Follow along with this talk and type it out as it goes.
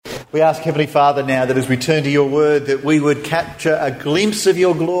We ask, Heavenly Father, now that as we turn to your word, that we would capture a glimpse of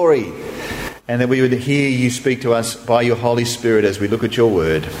your glory and that we would hear you speak to us by your Holy Spirit as we look at your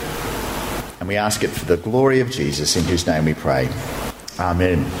word. And we ask it for the glory of Jesus, in whose name we pray.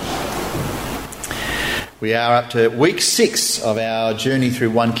 Amen. We are up to week 6 of our journey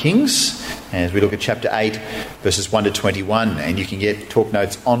through 1 Kings, as we look at chapter 8, verses 1 to 21. And you can get talk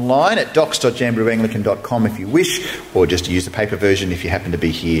notes online at docs.jamboreeanglican.com if you wish, or just use the paper version if you happen to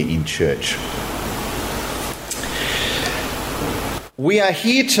be here in church. We are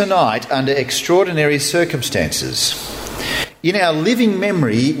here tonight under extraordinary circumstances. In our living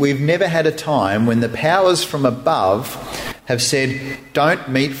memory, we've never had a time when the powers from above have said, "Don't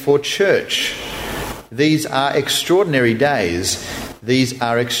meet for church." These are extraordinary days. These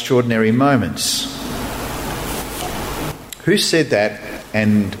are extraordinary moments. Who said that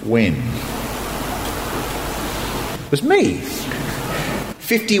and when? It was me,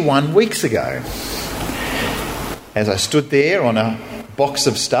 51 weeks ago. As I stood there on a box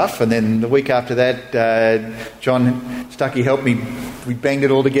of stuff, and then the week after that, John Stuckey helped me. We banged it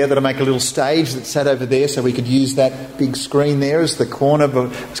all together to make a little stage that sat over there so we could use that big screen there as the corner.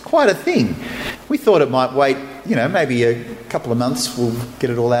 But it's quite a thing. We thought it might wait, maybe a couple of months, we'll get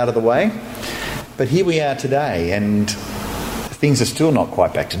it all out of the way. But here we are today, and things are still not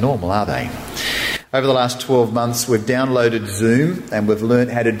quite back to normal, are they? Over the last 12 months, we've downloaded Zoom, and we've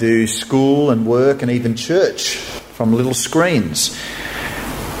learnt how to do school and work and even church from little screens.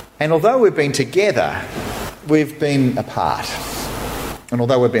 And although we've been together, we've been apart. And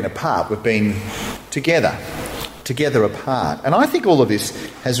although we've been apart, we've been together apart. And I think all of this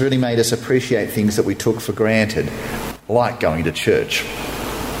has really made us appreciate things that we took for granted, like going to church.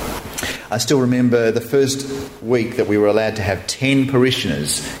 I still remember the first week that we were allowed to have 10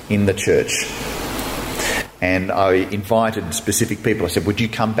 parishioners in the church. And I invited specific people. I said, "Would you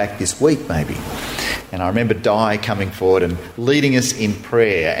come back this week maybe?" And I remember Di coming forward and leading us in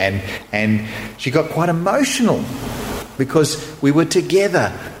prayer. And she got quite emotional because we were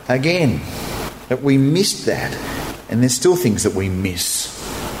together again. That we missed that. And there's still things that we miss.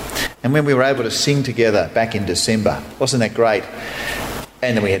 And when we were able to sing together back in December, wasn't that great?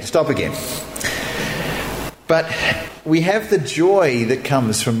 And then we had to stop again. But we have the joy that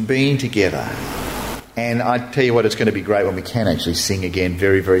comes from being together. And I tell you what, it's going to be great when we can actually sing again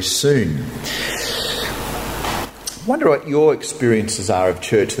very, very soon. I wonder what your experiences are of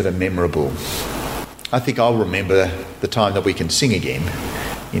church that are memorable. I think I'll remember the time that we can sing again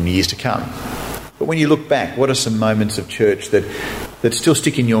in the years to come. But when you look back, what are some moments of church that still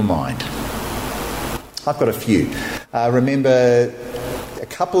stick in your mind? I've got a few. I remember a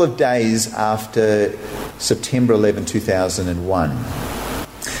couple of days after September 11, 2001.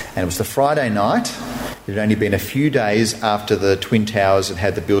 And it was the Friday night. It had only been a few days after the Twin Towers had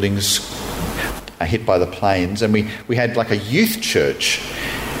had the buildings hit by the planes. And we had like a youth church.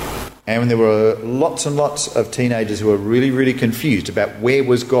 And there were lots and lots of teenagers who were really, really confused about where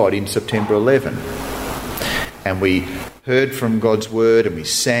was God in September 11. And we heard from God's word and we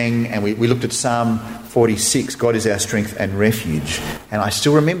sang and we looked at Psalm 46, God is our strength and refuge. And I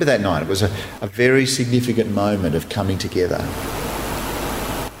still remember that night. It was a very significant moment of coming together.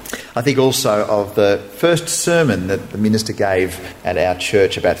 I think also of the first sermon that the minister gave at our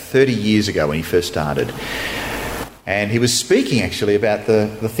church about 30 years ago when he first started. And he was speaking actually about the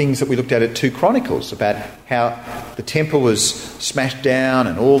things that we looked at 2 Chronicles, about how the temple was smashed down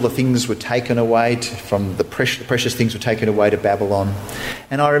and all the things were taken away from the precious things were taken away to Babylon.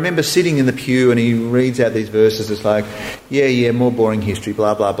 And I remember sitting in the pew and he reads out these verses. It's like, yeah, more boring history,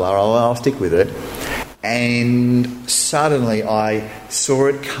 blah, blah, blah. I'll stick with it. And suddenly I saw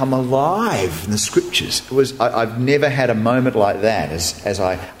it come alive in the scriptures. I've never had a moment like that as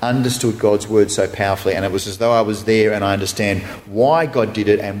I understood God's word so powerfully, and it was as though I was there and I understand why God did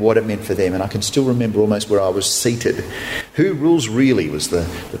it and what it meant for them. And I can still remember almost where I was seated. Who Rules Really was the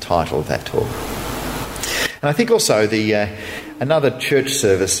title of that talk. And I think also another church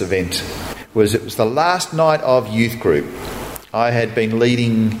service event was the last night of youth group. I had been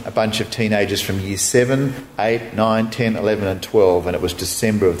leading a bunch of teenagers from year 7, 8, 9, 10, 11 and 12, and it was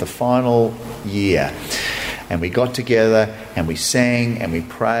December of the final year. And we got together and we sang and we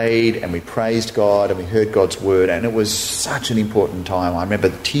prayed and we praised God and we heard God's word, and it was such an important time. I remember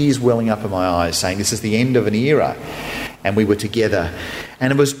the tears welling up in my eyes saying this is the end of an era, and we were together.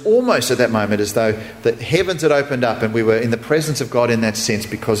 And it was almost at that moment as though the heavens had opened up and we were in the presence of God in that sense,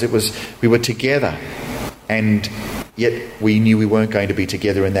 because we were together. And yet we knew we weren't going to be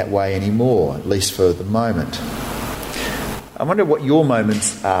together in that way anymore, at least for the moment. I wonder what your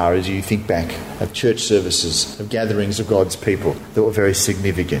moments are as you think back of church services, of gatherings of God's people that were very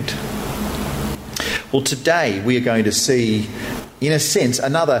significant. Well, today we are going to see, in a sense,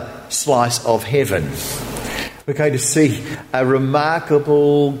 another slice of heaven. We're going to see a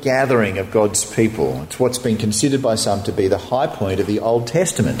remarkable gathering of God's people. It's what's been considered by some to be the high point of the Old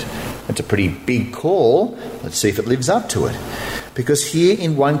Testament. It's a pretty big call. Let's see if it lives up to it. Because here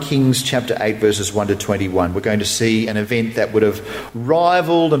in 1 Kings chapter 8 verses 1 to 21, we're going to see an event that would have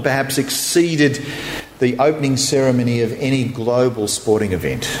rivaled and perhaps exceeded the opening ceremony of any global sporting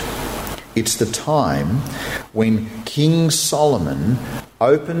event. It's the time when King Solomon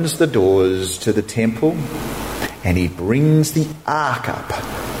opens the doors to the temple and he brings the ark up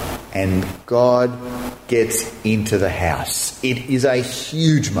and God gets into the house. It is a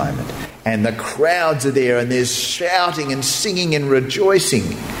huge moment and the crowds are there and there's shouting and singing and rejoicing.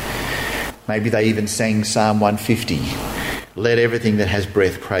 Maybe they even sang Psalm 150. Let everything that has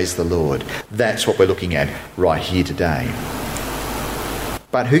breath praise the Lord. That's what we're looking at right here today.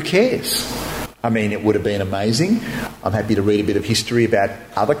 But who cares? I mean, it would have been amazing. I'm happy to read a bit of history about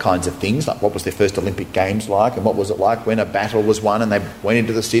other kinds of things, like what was their first Olympic Games like and what was it like when a battle was won and they went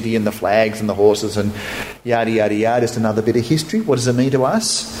into the city and the flags and the horses and yada, yada, yada. Just another bit of history. What does it mean to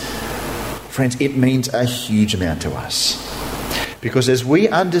us? Friends, it means a huge amount to us. Because as we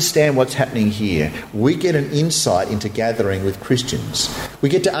understand what's happening here, we get an insight into gathering with Christians. We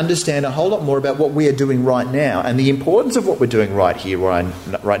get to understand a whole lot more about what we are doing right now and the importance of what we're doing right here,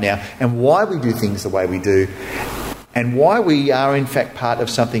 right now, and why we do things the way we do, and why we are in fact part of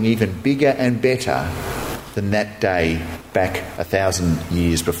something even bigger and better than that day back 1,000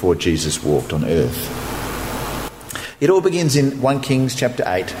 years before Jesus walked on earth. It all begins in 1 Kings chapter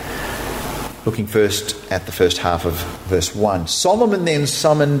 8. Looking first at the first half of verse 1. Solomon then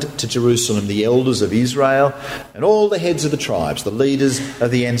summoned to Jerusalem the elders of Israel and all the heads of the tribes, the leaders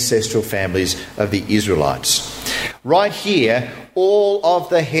of the ancestral families of the Israelites. Right here, all of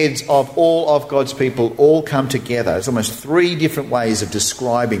the heads of all of God's people all come together. There's almost 3 different ways of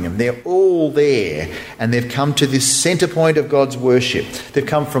describing them. They're all there and they've come to this centre point of God's worship. They've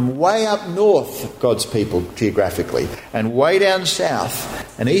come from way up north, God's people geographically, and way down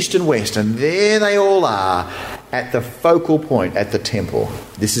south and east and west, and there they all are at the focal point at the temple.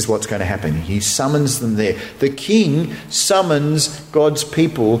 This is what's going to happen. He summons them there. The king summons God's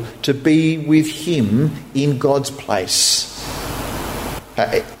people to be with him in God's place.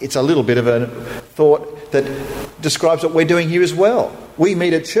 It's a little bit of a thought that describes what we're doing here as well. We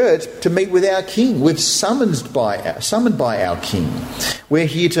meet at church to meet with our king. We're summoned by our king. We're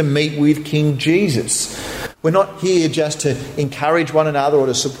here to meet with King Jesus. We're not here just to encourage one another or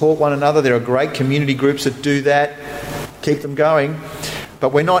to support one another. There are great community groups that do that. Keep them going.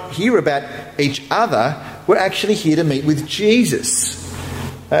 But we're not here about each other. We're actually here to meet with Jesus.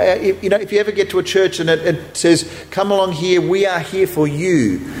 If you ever get to a church and it says, come along here, we are here for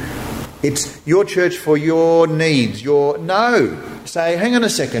you. It's your church for your needs. No. Say, hang on a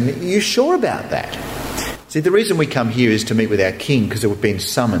second, are you sure about that? See, the reason we come here is to meet with our king because we've been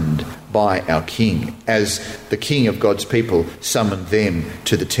summoned by our king as the king of God's people summoned them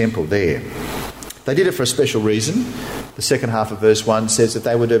to the temple there. They did it for a special reason. The second half of verse 1 says that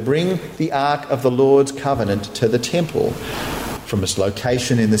they were to bring the ark of the Lord's covenant to the temple from its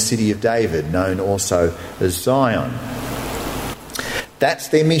location in the city of David, known also as Zion. That's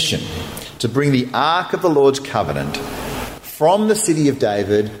their mission, to bring the ark of the Lord's covenant from the city of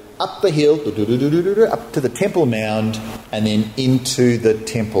David up the hill, up to the Temple Mount, and then into the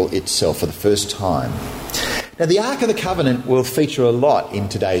temple itself for the first time. Now, the Ark of the Covenant will feature a lot in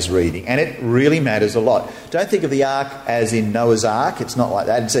today's reading, and it really matters a lot. Don't think of the Ark as in Noah's Ark. It's not like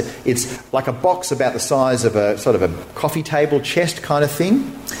that. It's like a box about the size of a sort of a coffee table chest kind of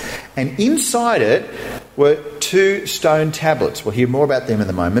thing. And inside it were 2 stone tablets. We'll hear more about them in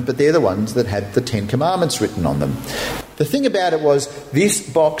a moment, but they're the ones that had the 10 Commandments written on them. The thing about it was this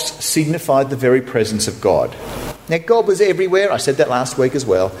box signified the very presence of God. Now, God was everywhere. I said that last week as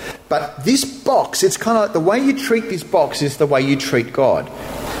well. But this box, it's kind of like the way you treat this box is the way you treat God.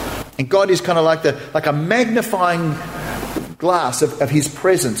 And God is kind of like a magnifying glass of his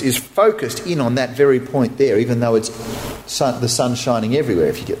presence is focused in on that very point there, even though it's the sun shining everywhere,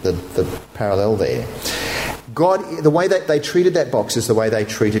 if you get the parallel there. God, the way that they treated that box is the way they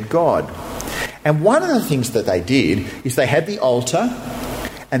treated God. And one of the things that they did is they had the altar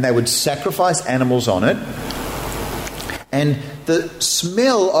and they would sacrifice animals on it. And the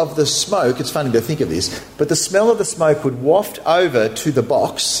smell of the smoke, it's funny to think of this, but the smell of the smoke would waft over to the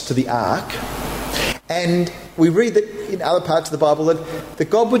box, to the ark. And we read that in other parts of the Bible that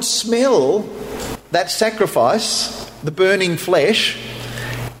God would smell that sacrifice the burning flesh,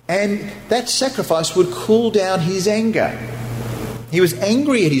 and that sacrifice would cool down his anger. He was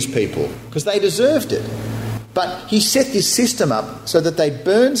angry at his people because they deserved it. But he set this system up so that they'd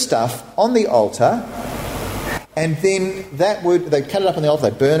burn stuff on the altar, and then they'd cut it up on the altar,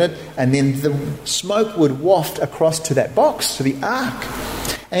 they'd burn it, and then the smoke would waft across to that box, to the ark.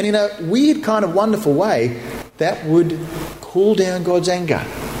 And in a weird kind of wonderful way, that would cool down God's anger.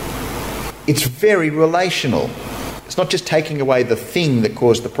 It's very relational. It's not just taking away the thing that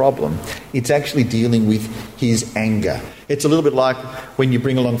caused the problem. It's actually dealing with his anger. It's a little bit like when you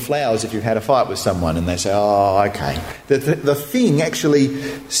bring along flowers if you've had a fight with someone and they say, oh, okay. The thing actually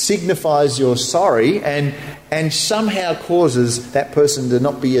signifies you're sorry and somehow causes that person to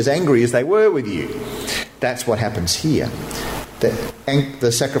not be as angry as they were with you. That's what happens here.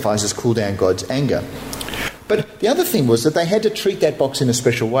 The sacrifices cool down God's anger. But the other thing was that they had to treat that box in a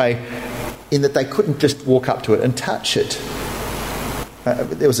special way, in that they couldn't just walk up to it and touch it.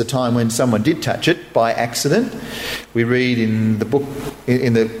 There was a time when someone did touch it by accident. We read in the book,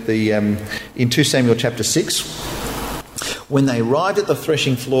 in 2 Samuel chapter 6, when they arrived at the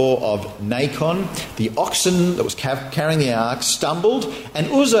threshing floor of Nacon, the oxen that was carrying the ark stumbled,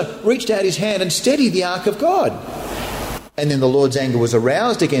 and Uzzah reached out his hand and steadied the ark of God. And then the Lord's anger was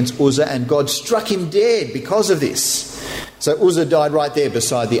aroused against Uzzah, and God struck him dead because of this. So Uzzah died right there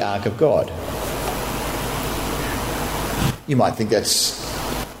beside the ark of God. You might think that's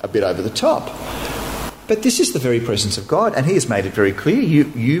a bit over the top. But this is the very presence of God, and he has made it very clear.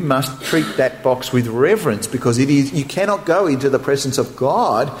 You must treat that box with reverence, because you cannot go into the presence of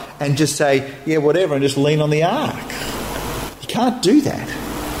God and just say, yeah, whatever, and just lean on the ark. You can't do that.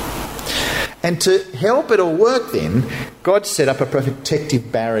 And to help it all work then, God set up a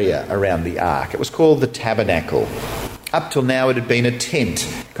protective barrier around the ark. It was called the tabernacle. Up till now it had been a tent.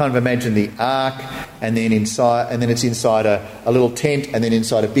 Kind of imagine the ark, and then it's inside a little tent, and then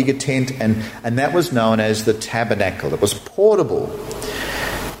inside a bigger tent, and that was known as the tabernacle. It was portable.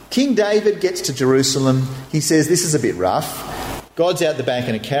 King David gets to Jerusalem. He says, this is a bit rough. God's out the back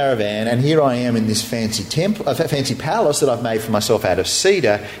in a caravan, and here I am in this fancy palace that I've made for myself out of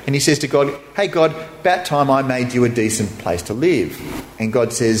cedar. And he says to God, hey God, about time I made you a decent place to live. And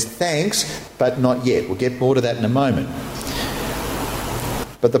God says, thanks, but not yet. We'll get more to that in a moment.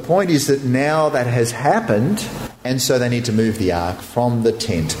 But the point is that now that has happened, and so they need to move the ark from the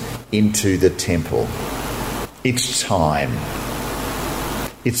tent into the temple. It's time.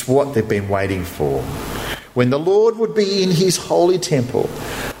 It's what they've been waiting for. When the Lord would be in his holy temple,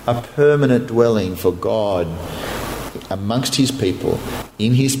 a permanent dwelling for God amongst his people,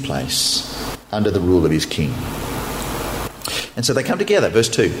 in his place, under the rule of his king. And so they come together, verse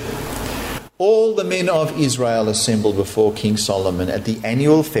 2. All the men of Israel assembled before King Solomon at the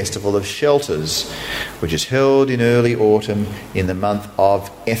annual festival of shelters, which is held in early autumn in the month of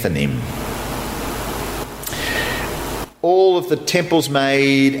Ethanim. All of the temples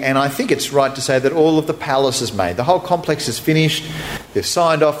made, and I think it's right to say that all of the palaces made. The whole complex is finished. They've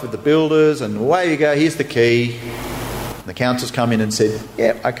signed off with the builders, and away you go, here's the key. And the council's come in and said,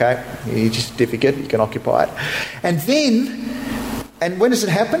 yeah, okay, here's your certificate, you can occupy it. And when does it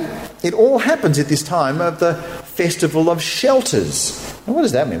happen? It all happens at this time of the Festival of Shelters. And what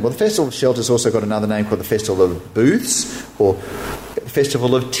does that mean? Well, the Festival of Shelters also got another name called the Festival of Booths, or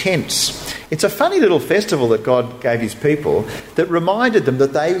Festival of Tents. It's a funny little festival that God gave his people that reminded them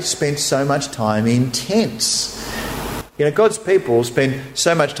that they spent so much time in tents. You know, God's people spend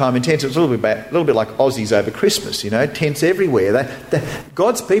so much time in tents. It's a little bit like Aussies over Christmas, you know, tents everywhere.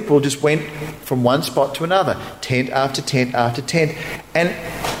 God's people just went from one spot to another, tent after tent after tent. And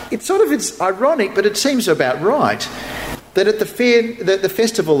it's ironic, but it seems about right, that at the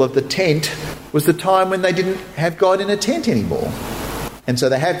festival of the tent was the time when they didn't have God in a tent anymore. And so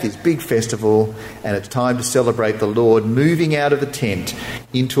they have this big festival, and it's time to celebrate the Lord moving out of the tent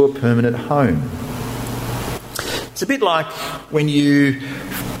into a permanent home. It's a bit like when you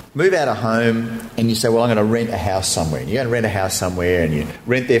move out of home and you say, well, I'm going to rent a house somewhere. And you go and rent a house somewhere and you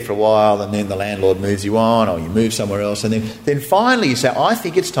rent there for a while, and then the landlord moves you on, or you move somewhere else. And then finally you say, I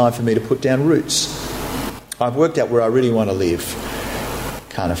think it's time for me to put down roots. I've worked out where I really want to live.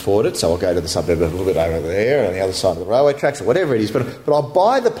 Can't afford it, so I'll go to the suburb a little bit over there on the other side of the railway tracks or whatever it is. But I'll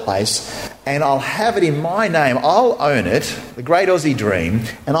buy the place and I'll have it in my name. I'll own it, the great Aussie dream,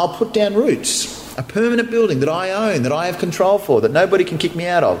 and I'll put down roots. A permanent building that I own, that I have control for, that nobody can kick me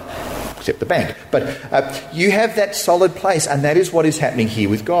out of, except the bank. But you have that solid place, and that is what is happening here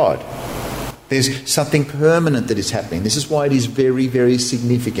with God. There's something permanent that is happening. This is why it is very, very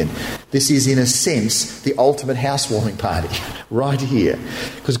significant. This is, in a sense, the ultimate housewarming party right here,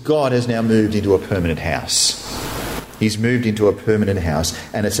 because God has now moved into a permanent house. He's moved into a permanent house,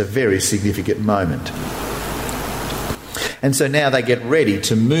 and it's a very significant moment. And so now they get ready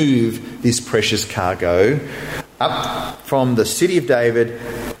to move this precious cargo up from the city of David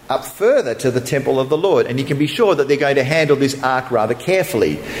up further to the temple of the Lord. And you can be sure that they're going to handle this ark rather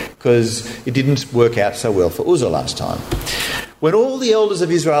carefully, because it didn't work out so well for Uzzah last time. When all the elders of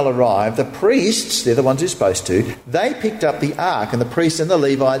Israel arrived, the priests, they're the ones who are supposed to, they picked up the ark, and the priests and the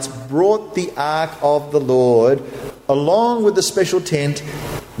Levites brought the ark of the Lord along with the special tent,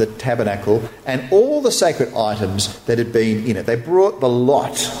 the tabernacle, and all the sacred items that had been in it. They brought the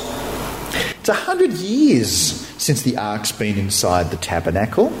lot. It's 100 years since the ark's been inside the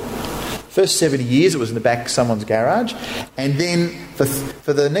tabernacle. First 70 years it was in the back of someone's garage, and then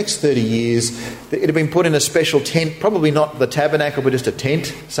for the next 30 years it had been put in a special tent, probably not the tabernacle but just a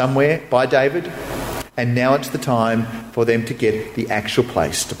tent somewhere by David, and now it's the time for them to get the actual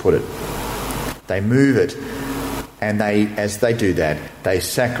place to put it. They move it, and as they do that, they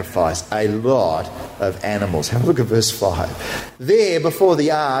sacrifice a lot of animals. Have a look at verse 5. There, before the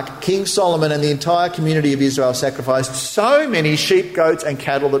ark, King Solomon and the entire community of Israel sacrificed so many sheep, goats and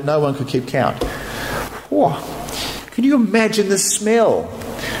cattle that no one could keep count. Whoa. Can you imagine the smell?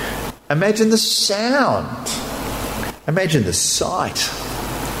 Imagine the sound. Imagine the sight.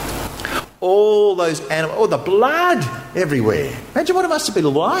 All those animals, all the blood everywhere. Imagine what it must have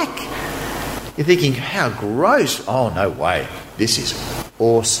been like. You're thinking, how gross. Oh, no way. This is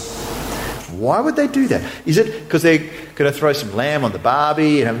awesome. Why would they do that? Is it because they're going to throw some lamb on the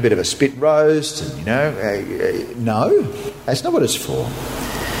barbie and have a bit of a spit roast? And, no, that's not what it's for.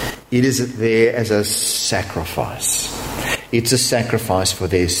 It is there as a sacrifice. It's a sacrifice for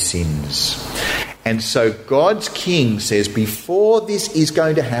their sins. And so God's king says, before this is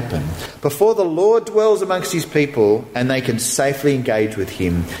going to happen, before the Lord dwells amongst his people and they can safely engage with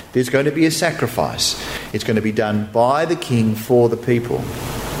him, there's going to be a sacrifice. It's going to be done by the king for the people.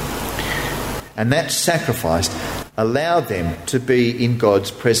 And that sacrifice allowed them to be in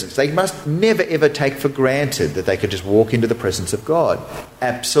God's presence. They must never ever take for granted that they could just walk into the presence of God.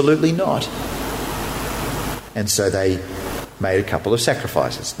 Absolutely not. And so they made a couple of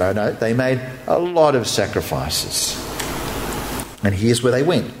sacrifices. No, they made a lot of sacrifices. And here's where they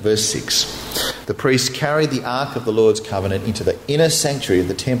went. Verse 6. The priests carried the ark of the Lord's covenant into the inner sanctuary of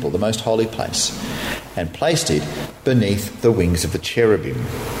the temple, the most holy place, and placed it beneath the wings of the cherubim.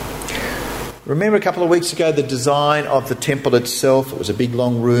 Remember a couple of weeks ago the design of the temple itself? It was a big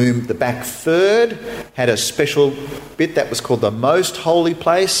long room. The back third had a special bit that was called the most holy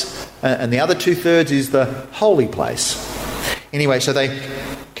place, and the other 2/3 is the holy place. Anyway, so they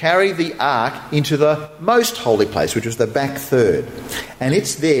carry the ark into the most holy place, which was the back third. And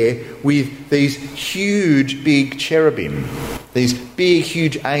it's there with these huge, big cherubim, these big,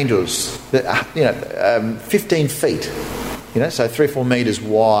 huge angels that are, 15 feet. So 3 or 4 metres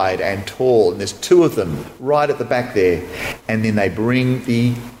wide and tall. And there's 2 of them right at the back there. And then they bring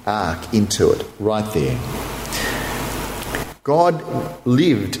the ark into it, right there. God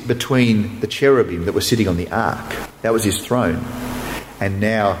lived between the cherubim that were sitting on the ark. That was his throne. And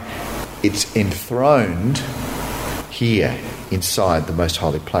now it's enthroned here inside the most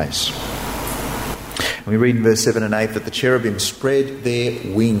holy place. And we read in verse 7 and 8 that the cherubim spread their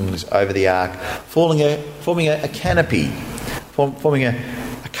wings over the ark, forming a canopy, forming a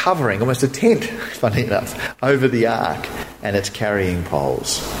covering, almost a tent, funny enough, over the ark and its carrying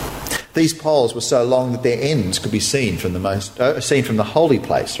poles. These poles were so long that their ends could be seen from the holy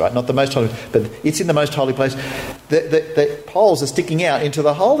place, right? Not the most holy, but it's in the most holy place. The poles are sticking out into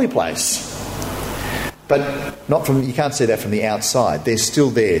the holy place, but not from. You can't see that from the outside. They're still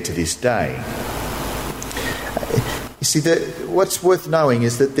there to this day. You see, what's worth knowing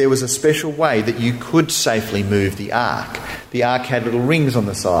is that there was a special way that you could safely move the ark. The ark had little rings on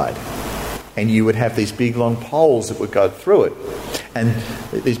the side, and you would have these big long poles that would go through it. And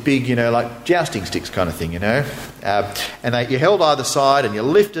these big, like jousting sticks kind of thing, and you held either side and you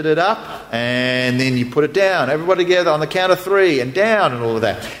lifted it up and then you put it down, everybody together on the count of 3 and down and all of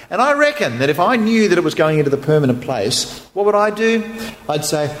that. And I reckon that if I knew that it was going into the permanent place, what would I do? I'd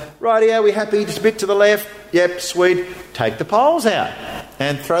say, rightio, we happy, just a bit to the left, yep, sweet, take the poles out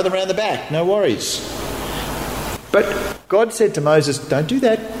and throw them around the back, no worries. But God said to Moses, don't do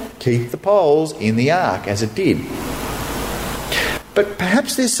that, keep the poles in the ark as it did. But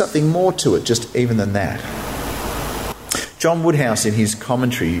perhaps there's something more to it, just even than that. John Woodhouse in his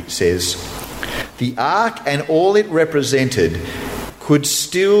commentary says, the ark and all it represented could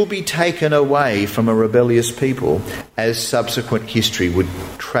still be taken away from a rebellious people, as subsequent history would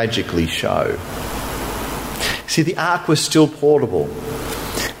tragically show. See, the ark was still portable.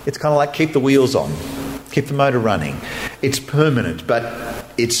 It's kind of like keep the wheels on. keep the motor running. It's permanent, but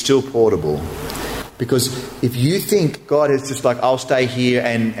it's still portable. Because if you think God is just like, I'll stay here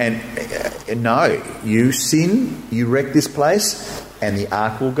and no, you sin, you wreck this place, and the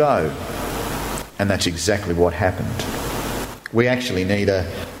ark will go. And that's exactly what happened. We actually need a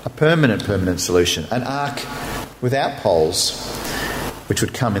permanent solution, an ark without poles, which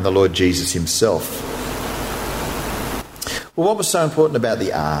would come in the Lord Jesus himself. Well, what was so important about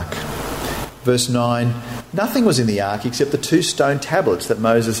the ark? Verse 9, nothing was in the ark except the 2 stone tablets that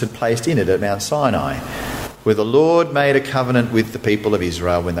Moses had placed in it at Mount Sinai, where the Lord made a covenant with the people of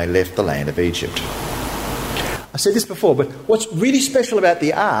Israel when they left the land of Egypt. I said this before, but what's really special about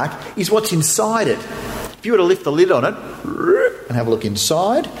the ark is what's inside it. If you were to lift the lid on it and have a look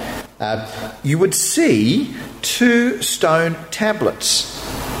inside, you would see 2 stone tablets.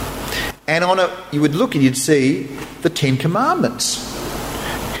 And on it, you would look and you'd see the 10 Commandments.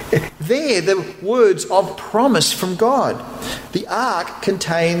 They're the words of promise from God. The ark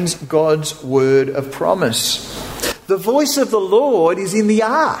contains God's word of promise. The voice of the Lord is in the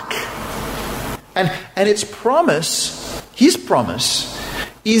ark. And its promise, his promise,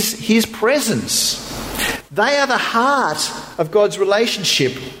 is his presence. They are the heart of God's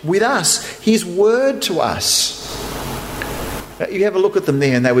relationship with us, his word to us. You have a look at them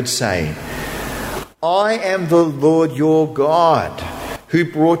there and they would say, I am the Lord your God, who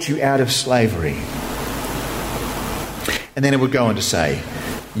brought you out of slavery. And then it would go on to say,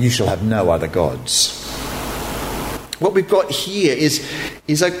 you shall have no other gods. What we've got here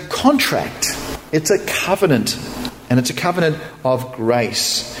is a contract. It's a covenant, and it's a covenant of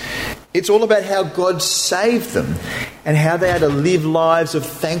grace. It's all about how God saved them and how they had to live lives of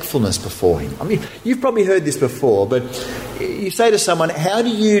thankfulness before him. I mean, you've probably heard this before, but you say to someone, how do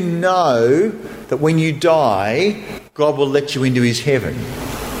you know that when you die, God will let you into his heaven?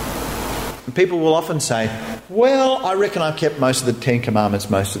 And people will often say, well, I reckon I've kept most of the 10 Commandments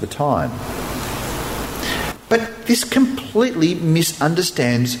most of the time. But this completely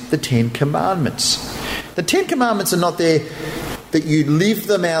misunderstands the 10 Commandments. The 10 Commandments are not there that you live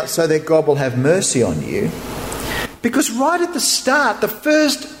them out so that God will have mercy on you. Because right at the start, the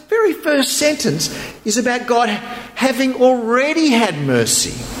very first sentence is about God having already had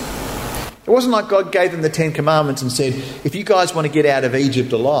mercy. It wasn't like God gave them the 10 Commandments and said, if you guys want to get out of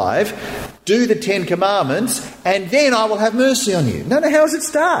Egypt alive, do the 10 Commandments and then I will have mercy on you. No, how does it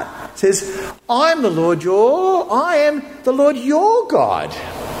start? It says, I am the Lord your God.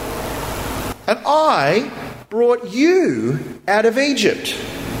 And I brought you out of Egypt.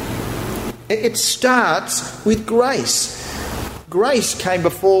 It starts with grace. Grace came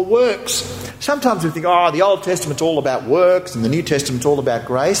before works. Sometimes we think, the Old Testament's all about works and the New Testament's all about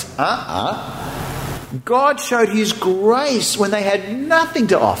grace. God showed his grace when they had nothing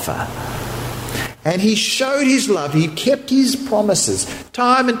to offer. And he showed his love. He kept his promises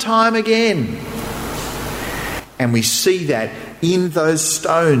time and time again. And we see that in those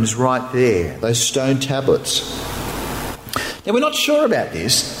stones right there, those stone tablets. Now, we're not sure about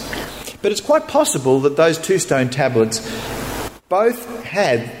this, but it's quite possible that those 2 stone tablets both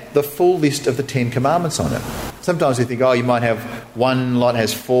had the full list of the 10 Commandments on it. Sometimes we think, you might have one lot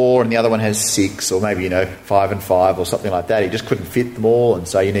has 4 and the other one has 6, or maybe, 5 and 5 or something like that. He just couldn't fit them all, and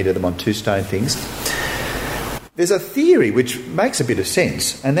so you needed them on 2 stone things. There's a theory which makes a bit of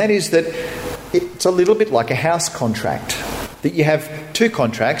sense, and that is that it's a little bit like a house contract. That you have 2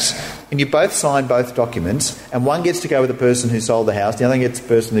 contracts and you both sign both documents, and one gets to go with the person who sold the house, the other gets the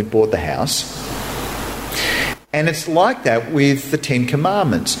person who bought the house. And it's like that with the 10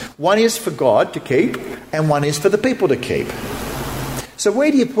 Commandments. One is for God to keep and one is for the people to keep. So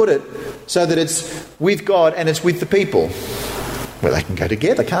where do you put it so that it's with God and it's with the people? Well, they can go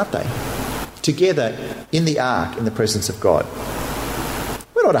together, can't they? Together in the ark, in the presence of God.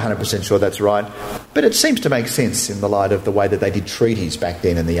 We're not 100% sure that's right, but it seems to make sense in the light of the way that they did treaties back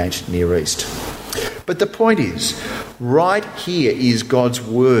then in the ancient Near East. But the point is, right here is God's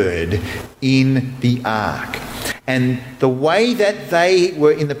word in the ark. And the way that they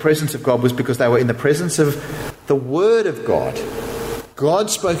were in the presence of God was because they were in the presence of the word of God.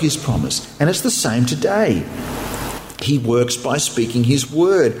 God spoke his promise, and it's the same today. He works by speaking his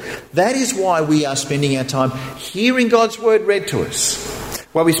word. That is why we are spending our time hearing God's word read to us.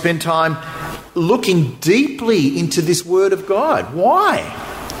 Why we spend time looking deeply into this word of God. Why?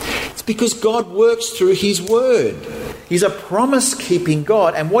 It's because God works through his word. He's a promise-keeping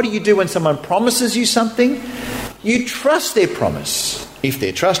God. And what do you do when someone promises you something? You trust their promise, if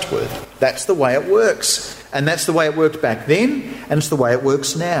they're trustworthy. That's the way it works. And that's the way it worked back then, and it's the way it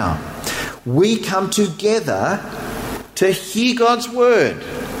works now. We come together to hear God's word.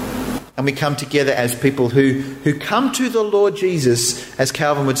 And we come together as people who come to the Lord Jesus, as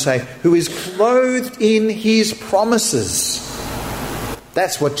Calvin would say, who is clothed in his promises.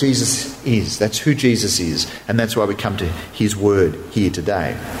 That's what Jesus is. That's who Jesus is. And that's why we come to his word here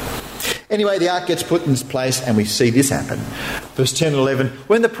today. Anyway, the ark gets put in its place and we see this happen. Verse 10 and 11.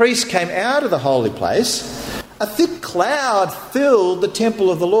 When the priests came out of the holy place, a thick cloud filled the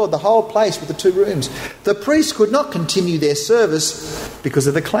temple of the Lord, the whole place with the 2 rooms. The priests could not continue their service because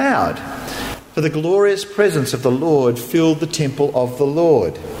of the cloud, for the glorious presence of the Lord filled the temple of the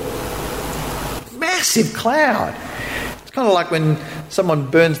Lord. Massive cloud. It's kind of like when someone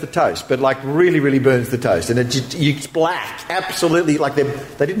burns the toast, but like really, really burns the toast. And it's black, absolutely. Like they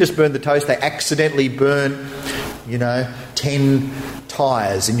didn't just burn the toast, they accidentally burn, 10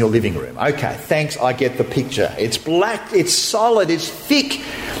 tyres in your living room. Okay, thanks, I get the picture. It's black, it's solid, it's thick,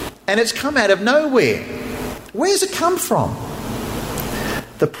 and it's come out of nowhere. Where's it come from?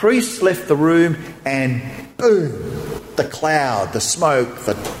 The priests left the room and boom, the cloud, the smoke,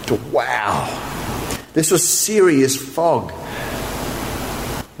 wow. This was serious fog.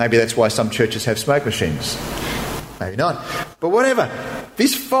 Maybe that's why some churches have smoke machines. Maybe not. But whatever.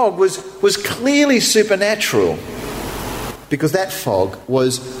 This fog was clearly supernatural, because that fog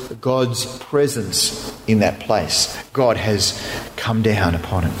was God's presence in that place. God has come down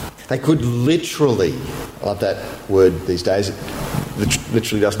upon it. They could literally, I love that word these days, it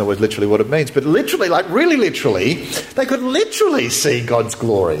literally doesn't always literally what it means, but literally, like really literally, they could literally see God's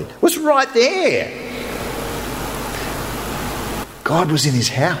glory. It was right there. God was in his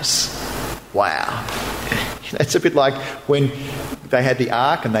house. Wow. It's a bit like when they had the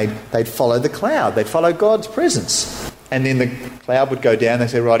ark and they'd follow the cloud. They'd follow God's presence. And then the cloud would go down. They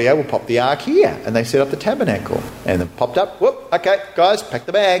said, rightio, we'll pop the ark here. And they set up the tabernacle. And it popped up. Whoop, okay, guys, pack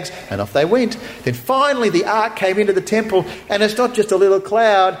the bags. And off they went. Then finally the ark came into the temple. And it's not just a little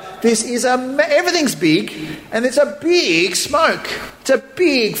cloud. This is everything's big. And it's a big smoke. It's a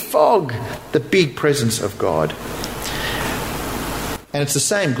big fog. The big presence of God. And it's the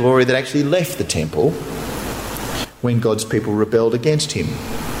same glory that actually left the temple when God's people rebelled against him.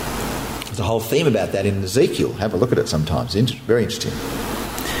 There's a whole theme about that in Ezekiel. Have a look at it sometimes. Very interesting.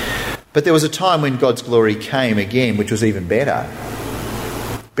 But there was a time when God's glory came again, which was even better.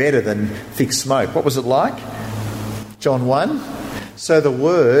 Better than thick smoke. What was it like? John 1. So the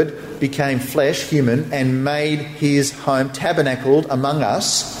Word became flesh, human, and made his home, tabernacled among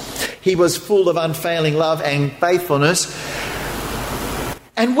us. He was full of unfailing love and faithfulness.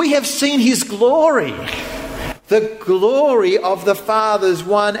 And we have seen his glory. The glory of the Father's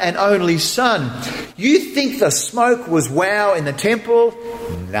one and only Son. You think the smoke was wow in the temple?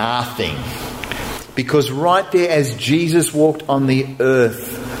 Nothing. Because right there as Jesus walked on the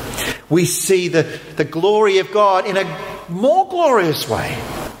earth, we see the glory of God in a more glorious way.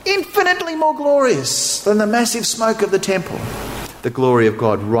 Infinitely more glorious than the massive smoke of the temple. The glory of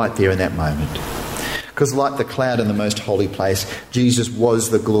God right there in that moment. Because like the cloud in the most holy place, Jesus was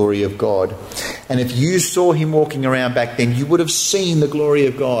the glory of God. And if you saw him walking around back then, you would have seen the glory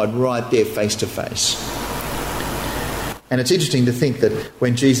of God right there face to face. And it's interesting to think that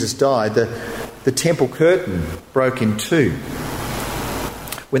when Jesus died, the temple curtain broke in two.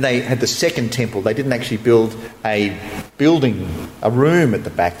 When they had the second temple, they didn't actually build a room at the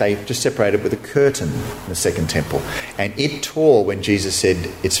back. They just separated with a curtain in the second temple. And it tore when Jesus said,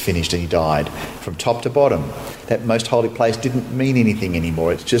 it's finished, and he died. From top to bottom, that most holy place didn't mean anything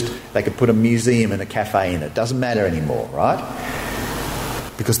anymore. It's just they could put a museum and a cafe in it. It doesn't matter anymore, right?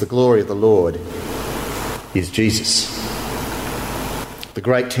 Because the glory of the Lord is Jesus. The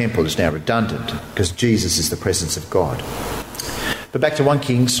great temple is now redundant because Jesus is the presence of God. But back to 1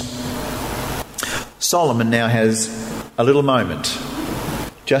 Kings, Solomon now has a little moment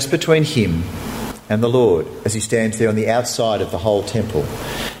just between him and the Lord as he stands there on the outside of the whole temple.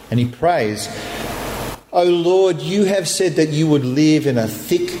 And he prays, O Lord, you have said that you would live in a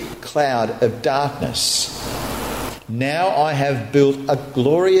thick cloud of darkness. Now I have built a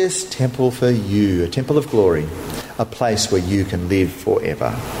glorious temple for you, a temple of glory, a place where you can live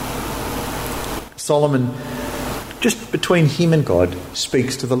forever. Solomon, just between him and God,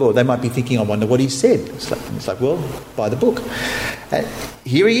 speaks to the Lord. They might be thinking, I wonder what he said. It's like, well, by the book.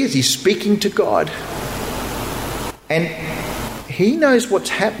 Here he is, he's speaking to God. And he knows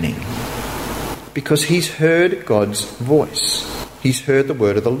what's happening because he's heard God's voice. He's heard the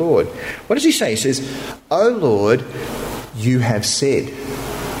word of the Lord. What does he say? He says, O Lord, you have said.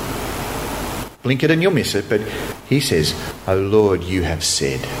 Blink it and you'll miss it, but he says, O Lord, you have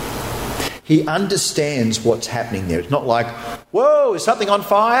said. He understands what's happening there. It's not like, whoa, is something on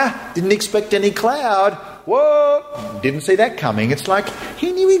fire? Didn't expect any cloud. whoa, didn't see that coming. It's like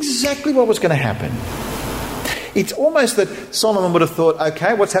he knew exactly what was going to happen. It's almost that Solomon would have thought,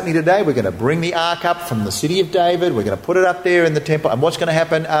 okay, what's happening today? We're going to bring the ark up from the city of David. We're going to put it up there in the temple. And what's going to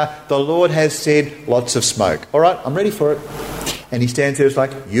happen? The Lord has said, lots of smoke. All right, I'm ready for it. And he stands there, it's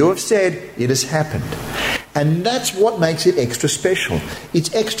like, you have said, it has happened. And that's what makes it extra special.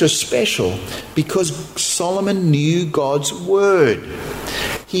 It's extra special because Solomon knew God's word.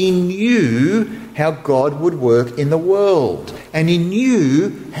 He knew how God would work in the world. And he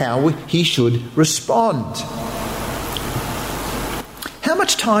knew how he should respond. How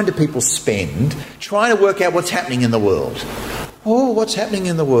much time do people spend trying to work out what's happening in the world? Oh, what's happening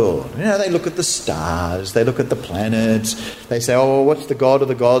in the world? You know, they look at the stars, they look at the planets, they say, oh, what's the God of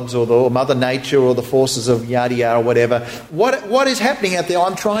the gods or Mother Nature or the forces of yada yada or whatever. What is happening out there?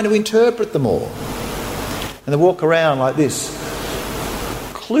 I'm trying to interpret them all. And they walk around like this,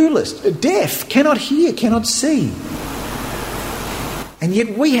 clueless, deaf, cannot hear, cannot see. And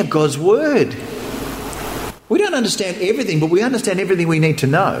yet we have God's word. We don't understand everything, but we understand everything we need to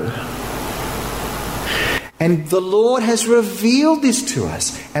know. And the Lord has revealed this to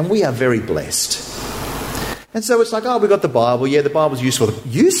us, and we are very blessed. And so it's like, oh, we've got the Bible. Yeah, the Bible's useful.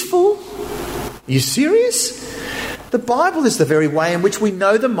 Useful? Are you serious? The Bible is the very way in which we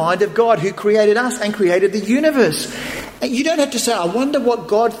know the mind of God, who created us and created the universe. And you don't have to say, I wonder what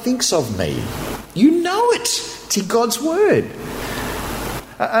God thinks of me. You know it. It's in God's word.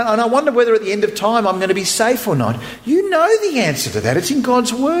 And I wonder whether at the end of time I'm going to be safe or not. You know the answer to that. It's in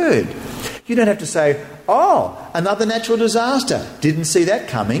God's word. You don't have to say, oh, another natural disaster. Didn't see that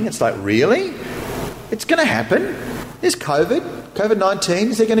coming. It's like, really? It's going to happen. There's COVID-19.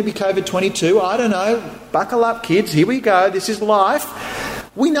 Is there going to be COVID-22? I don't know. Buckle up, kids. Here we go. This is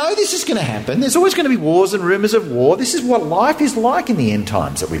life. We know this is going to happen. There's always going to be wars and rumours of war. This is what life is like in the end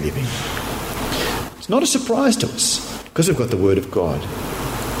times that we live in. It's not a surprise to us because we've got the Word of God.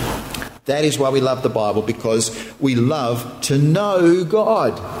 That is why we love the Bible, because we love to know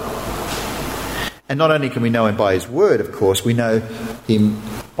God. And not only can we know him by his word, of course, we know him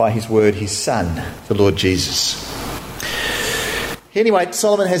by his word, his Son, the Lord Jesus. Anyway,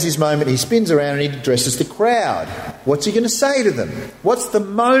 Solomon has his moment. He spins around and he addresses the crowd. What's he going to say to them? What's the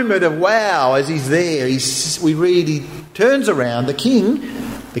moment of wow as he's there? We read he turns around, the king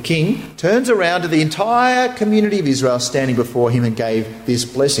turns around to the entire community of Israel standing before him and gave this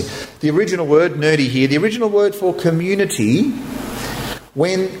blessing. The original word, nerdy here, the original word for community,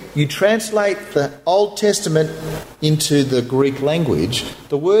 when you translate the Old Testament into the Greek language,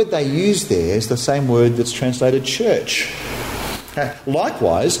 the word they use there is the same word that's translated church.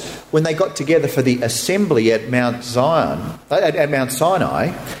 Likewise, when they got together for the assembly at Mount Sinai,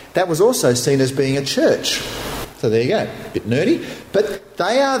 that was also seen as being a church. So there you go, a bit nerdy. But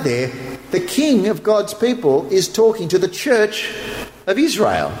they are there. The king of God's people is talking to the church of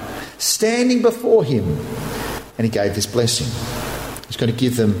Israel, standing before him. And he gave this blessing. He's going to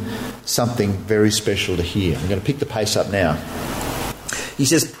give them something very special to hear. I'm going to pick the pace up now. He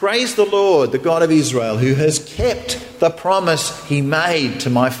says, praise the Lord, the God of Israel, who has kept the promise he made to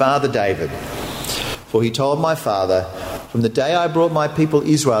my father David. For he told my father, from the day I brought my people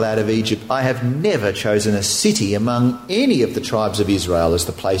Israel out of Egypt, I have never chosen a city among any of the tribes of Israel as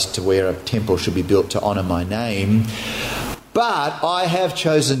the place to where a temple should be built to honour my name. But I have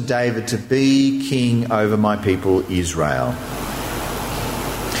chosen David to be king over my people Israel.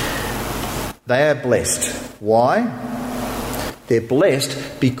 They are blessed. Why? They're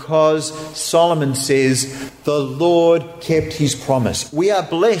blessed because Solomon says the Lord kept his promise. We are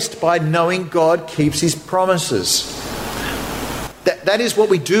blessed by knowing God keeps his promises. That is what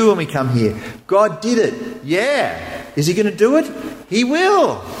we do when we come here. God did it. Yeah. Is he going to do it? He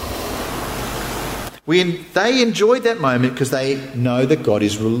will. They enjoyed that moment because they know that God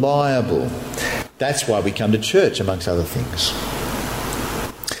is reliable. That's why we come to church, amongst other things.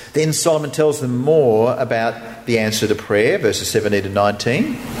 Then Solomon tells them more about the answer to prayer, verses 17 to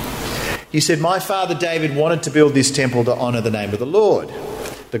 19. He said, my father David wanted to build this temple to honour the name of the Lord,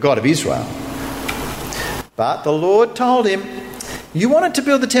 the God of Israel. But the Lord told him, you wanted to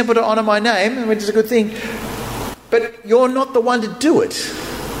build the temple to honour my name, which is a good thing, but you're not the one to do it.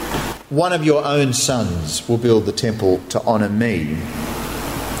 One of your own sons will build the temple to honour me.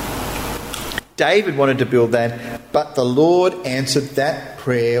 David wanted to build that, but the Lord answered that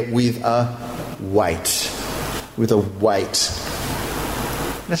prayer with a wait. With a wait.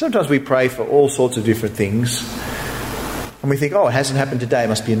 Now sometimes we pray for all sorts of different things and we think, oh, it hasn't happened today, it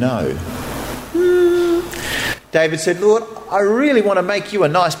must be a no. David said, Lord, I really want to make you a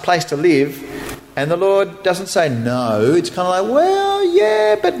nice place to live. And the Lord doesn't say no. It's kind of like, well,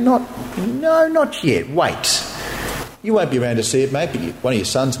 yeah, but not, No, not yet. Wait. You won't be around to see it, mate, but one of your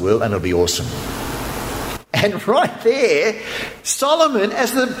sons will, and it'll be awesome. And right there, Solomon,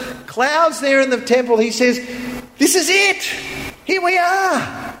 as the cloud's there in the temple, he says, this is it. Here we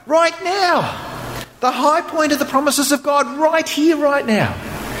are, right now. The high point of the promises of God, right here, right now.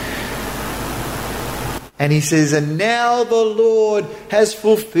 And he says, and now the Lord has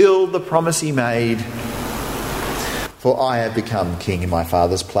fulfilled the promise he made. For I have become king in my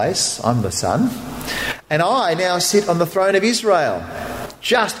father's place. I'm the son. And I now sit on the throne of Israel.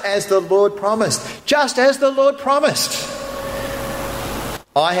 Just as the Lord promised. Just as the Lord promised.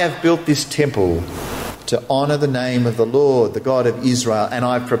 I have built this temple to honour the name of the Lord, the God of Israel, and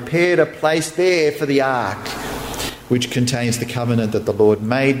I've prepared a place there for the ark, which contains the covenant that the Lord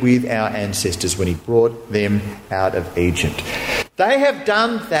made with our ancestors when he brought them out of Egypt. They have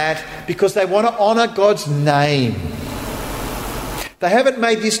done that because they want to honour God's name. They haven't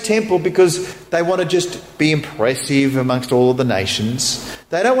made this temple because they want to just be impressive amongst all of the nations.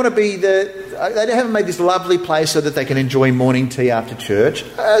 They don't want to be they haven't made this lovely place so that they can enjoy morning tea after church.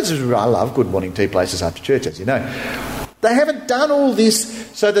 I love good morning tea places after church, as you know. They haven't done all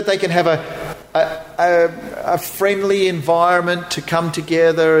this so that they can have a friendly environment to come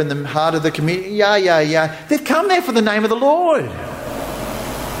together in the heart of the community. Yeah. They've come there for the name of the Lord.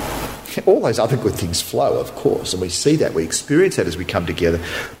 All those other good things flow, of course, and we see that, we experience that as we come together.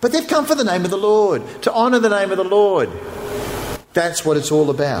 But they've come for the name of the Lord, to honour the name of the Lord. That's what it's all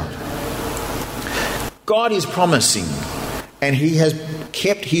about. God is promising, and he has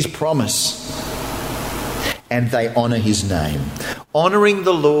kept his promise, and they honour his name. Honouring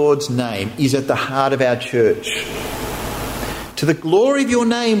the Lord's name is at the heart of our church. To the glory of your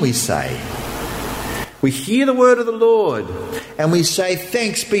name, we say. We hear the word of the Lord and we say,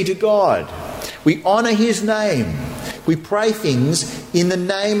 thanks be to God. We honour his name. We pray things in the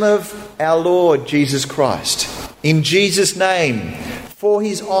name of our Lord Jesus Christ. In Jesus' name, for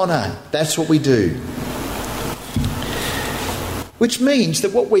his honour. That's what we do. Which means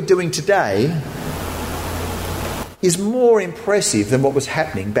that what we're doing today is more impressive than what was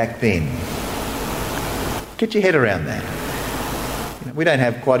happening back then. Get your head around that. We don't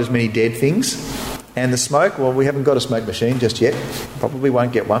have quite as many dead things. And the smoke, well, we haven't got a smoke machine just yet. Probably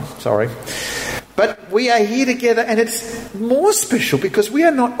won't get one, sorry. But we are here together, and it's more special because we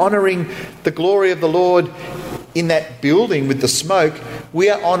are not honouring the glory of the Lord in that building with the smoke. We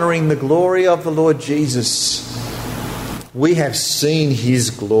are honouring the glory of the Lord Jesus. We have seen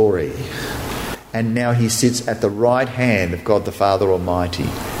his glory, and now he sits at the right hand of God the Father Almighty.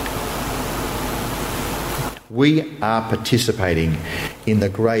 We are participating in the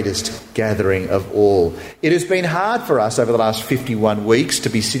greatest gathering of all. It has been hard for us over the last 51 weeks to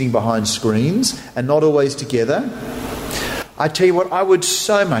be sitting behind screens and not always together. I tell you what, I would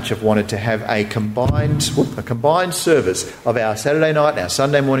so much have wanted to have a combined service of our Saturday night and our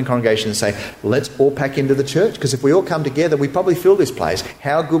Sunday morning congregation and say, let's all pack into the church, because if we all come together, we probably fill this place.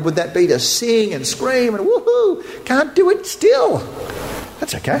 How good would that be to sing and scream and woohoo? Can't do it still.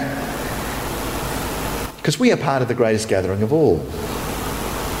 That's okay. Because we are part of the greatest gathering of all.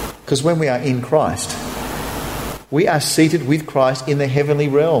 Because when we are in Christ, we are seated with Christ in the heavenly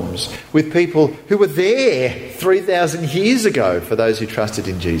realms, with people who were there 3,000 years ago for those who trusted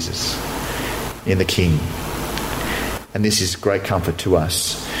in Jesus, in the King. And this is great comfort to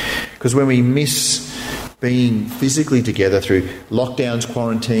us. Because when we miss being physically together through lockdowns,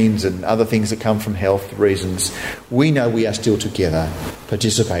 quarantines and other things that come from health reasons, we know we are still together,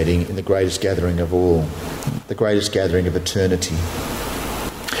 participating in the greatest gathering of all, the greatest gathering of eternity.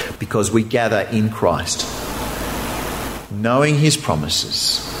 Because we gather in Christ, knowing his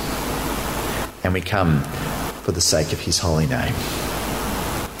promises, and we come for the sake of his holy name.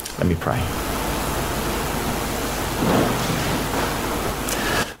 Let me pray.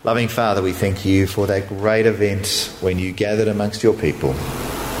 Loving Father, we thank you for that great event when you gathered amongst your people.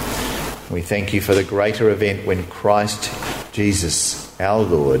 We thank you for the greater event when Christ Jesus, our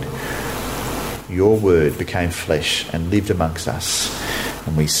Lord, your word became flesh and lived amongst us,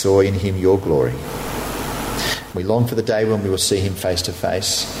 and we saw in him your glory. We long for the day when we will see him face to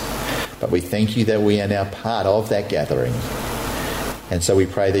face, but we thank you that we are now part of that gathering. And so we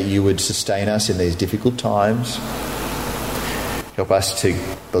pray that you would sustain us in these difficult times. Help us to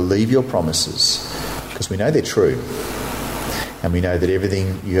believe your promises, because we know they're true. And we know that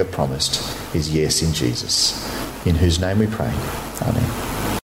everything you have promised is yes in Jesus, in whose name we pray. Amen.